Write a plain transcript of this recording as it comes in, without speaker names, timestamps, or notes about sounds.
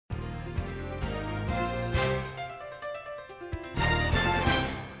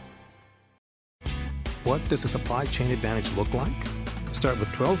What does the supply chain advantage look like? Start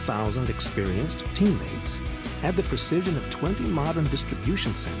with 12,000 experienced teammates. Add the precision of 20 modern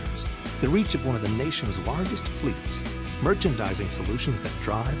distribution centers, the reach of one of the nation's largest fleets, merchandising solutions that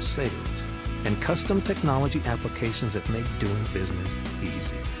drive sales, and custom technology applications that make doing business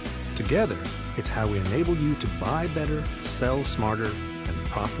easy. Together, it's how we enable you to buy better, sell smarter, and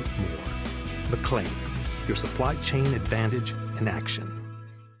profit more. McLane, your supply chain advantage in action.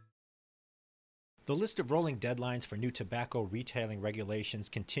 The list of rolling deadlines for new tobacco retailing regulations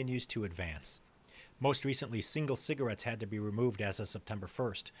continues to advance. Most recently, single cigarettes had to be removed as of September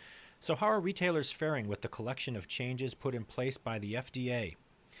 1st. So how are retailers faring with the collection of changes put in place by the FDA?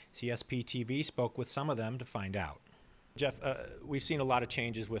 CSP-TV spoke with some of them to find out. Jeff, we've seen a lot of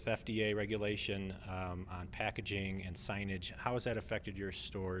changes with FDA regulation on packaging and signage. How has that affected your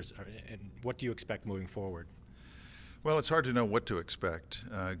stores, and what do you expect moving forward? Well, it's hard to know what to expect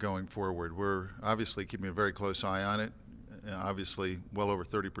going forward. We're obviously keeping a very close eye on it. Obviously, well over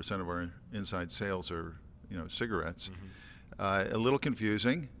 30% of our inside sales are, cigarettes. Mm-hmm. A little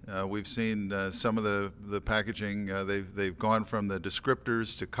confusing. We've seen some of the packaging. They've gone from the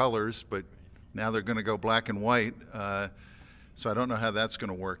descriptors to colors, but now they're going to go black and white. So I don't know how that's going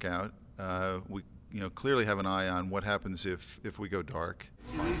to work out. We clearly have an eye on what happens if we go dark.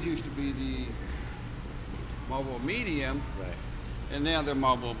 See, these used to be the Marlboro Medium, right, and now they're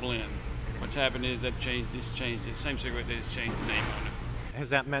Marlboro Blend. What's happened is they've changed the same cigarette, they just changed the name on it. Has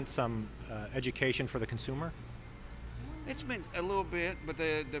that meant some education for the consumer? It's been a little bit, but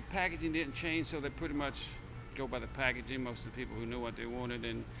the packaging didn't change, so they pretty much go by the packaging. Most of the people who knew what they wanted,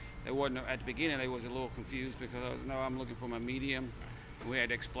 and they wasn't at the beginning. They was a little confused because I'm looking for my medium. And we had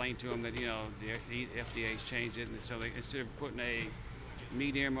to explain to them that the FDA's changed it, and so instead of putting a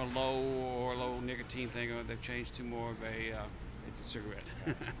medium or low nicotine thing, they've changed to more of it's a cigarette.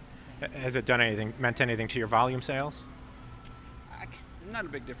 Has it meant anything to your volume sales? Not a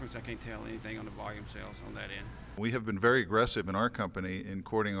big difference. I can't tell anything on the volume sales on that end. We have been very aggressive in our company in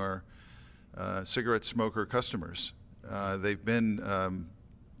courting our cigarette smoker customers. They've been,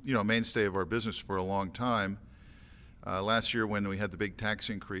 a mainstay of our business for a long time. Last year, when we had the big tax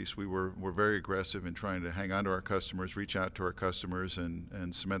increase, we were very aggressive in trying to hang on to our customers, reach out to our customers,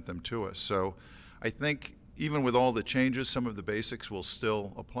 and cement them to us. So I think even with all the changes, some of the basics will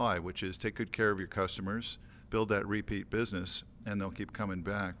still apply, which is take good care of your customers, build that repeat business, and they'll keep coming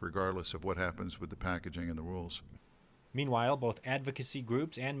back regardless of what happens with the packaging and the rules. Meanwhile, both advocacy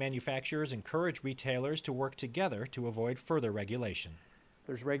groups and manufacturers encourage retailers to work together to avoid further regulation.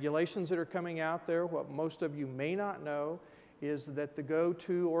 There's regulations that are coming out there. What most of you may not know is that the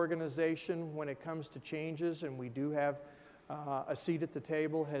go-to organization when it comes to changes, and we do have a seat at the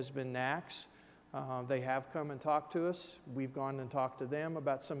table, has been NACS. They have come and talked to us. We've gone and talked to them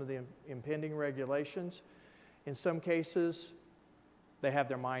about some of the impending regulations. In some cases, they have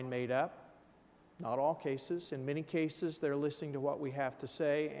their mind made up. Not all cases. In many cases, they're listening to what we have to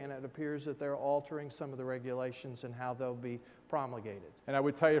say, and it appears that they're altering some of the regulations and how they'll be promulgated. And I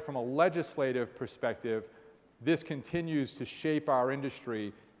would tell you from a legislative perspective, this continues to shape our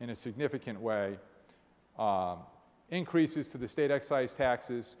industry in a significant way. Increases to the state excise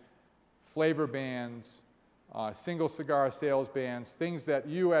taxes, flavor bans, single cigar sales bans, things that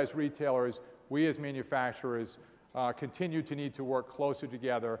you as retailers, we as manufacturers, continue to need to work closer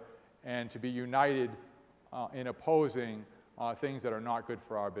together and to be united in opposing things that are not good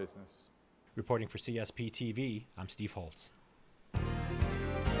for our business. Reporting for CSP-TV, I'm Steve Holtz.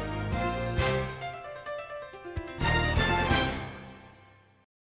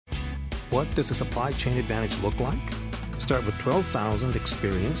 What does the supply chain advantage look like? Start with 12,000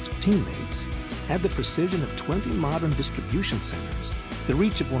 experienced teammates. Add the precision of 20 modern distribution centers, the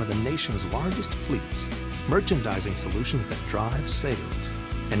reach of one of the nation's largest fleets, merchandising solutions that drive sales,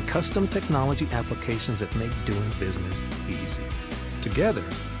 and custom technology applications that make doing business easy. Together,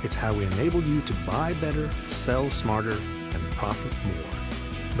 it's how we enable you to buy better, sell smarter, and profit more.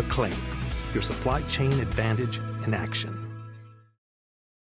 McLane, your supply chain advantage in action.